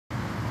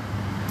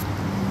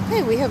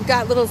Hey, we have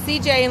got little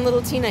CJ and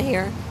little Tina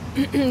here.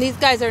 These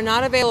guys are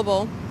not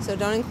available, so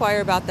don't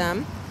inquire about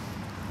them.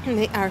 And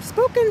they are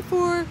spoken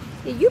for.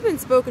 You've been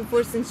spoken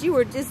for since you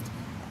were just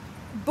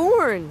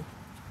born.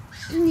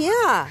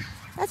 Yeah,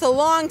 that's a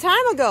long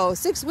time ago,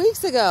 6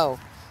 weeks ago.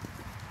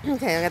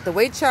 Okay, I got the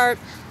weight chart.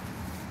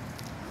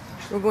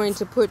 We're going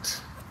to put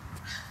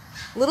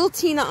little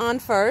Tina on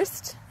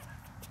first.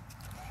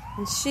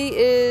 And she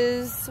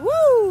is,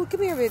 woo,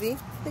 come here, baby.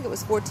 I think it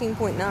was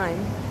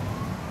 14.9.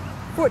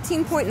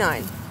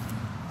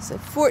 14.9. So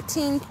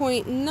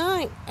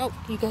 14.9. Oh,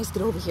 you guys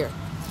get over here.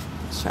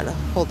 Let's try to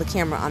hold the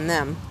camera on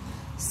them.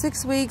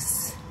 6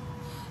 weeks.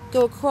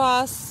 Go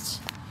across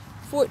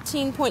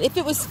 14 point. If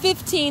it was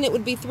 15, it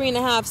would be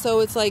 3.5.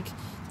 So it's like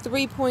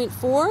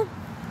 3.4 or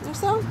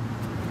so. All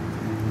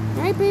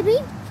right, baby.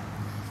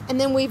 And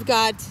then we've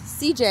got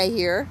CJ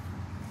here.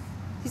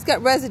 He's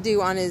got residue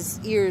on his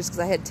ears because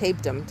I had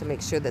taped them to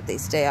make sure that they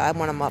stay. I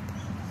want them up.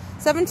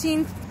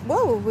 17.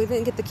 Whoa, we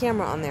didn't get the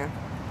camera on there.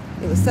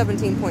 It was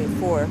 17.4.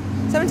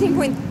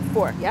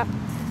 17.4, yep.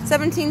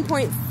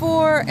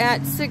 17.4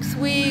 at 6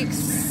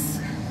 weeks.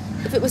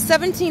 If it was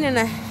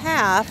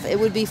 17.5, it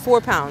would be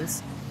 4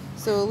 pounds.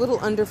 So a little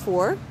under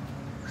 4.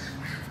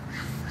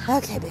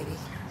 Okay, baby.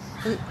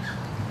 And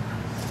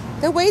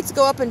the weights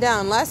go up and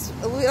down.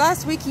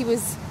 Last week he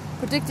was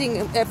predicting,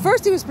 at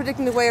first he was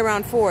predicting to weigh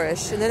around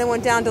 4-ish, and then it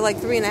went down to like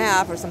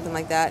 3.5 or something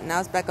like that, and now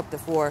it's back up to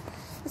 4.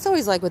 It's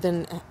always like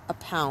within a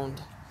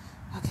pound.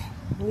 Okay,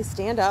 let me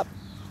stand up.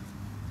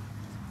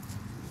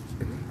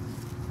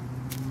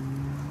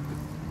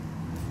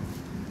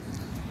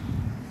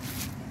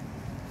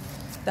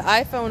 The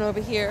iPhone over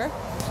here,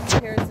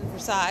 comparison for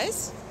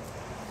size.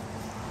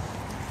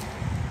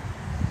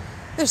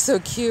 They're so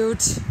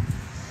cute.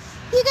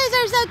 You guys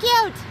are so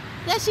cute.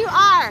 Yes, you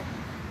are.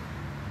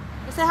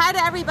 You say hi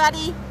to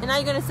everybody, and now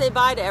you're going to say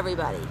bye to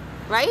everybody,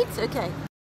 right? Okay.